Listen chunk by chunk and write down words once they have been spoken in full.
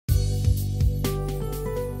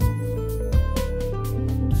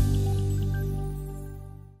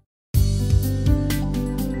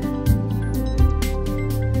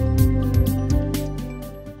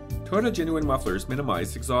Toyota Genuine Mufflers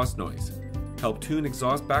minimize exhaust noise, help tune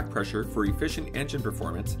exhaust back pressure for efficient engine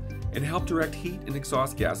performance, and help direct heat and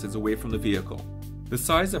exhaust gases away from the vehicle. The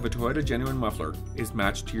size of a Toyota Genuine muffler is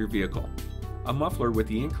matched to your vehicle. A muffler with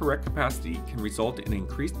the incorrect capacity can result in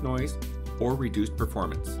increased noise or reduced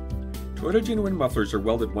performance. Toyota Genuine mufflers are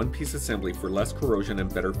welded one-piece assembly for less corrosion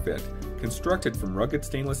and better fit, constructed from rugged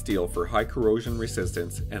stainless steel for high corrosion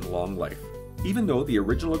resistance and long life. Even though the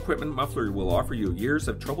original equipment muffler will offer you years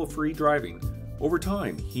of trouble-free driving, over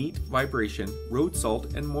time, heat, vibration, road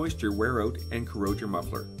salt, and moisture wear out and corrode your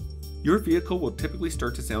muffler. Your vehicle will typically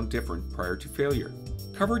start to sound different prior to failure.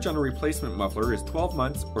 Coverage on a replacement muffler is 12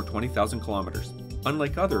 months or 20,000 kilometers.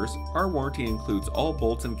 Unlike others, our warranty includes all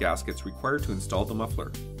bolts and gaskets required to install the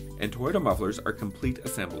muffler, and Toyota mufflers are complete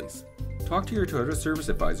assemblies. Talk to your Toyota service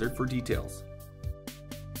advisor for details.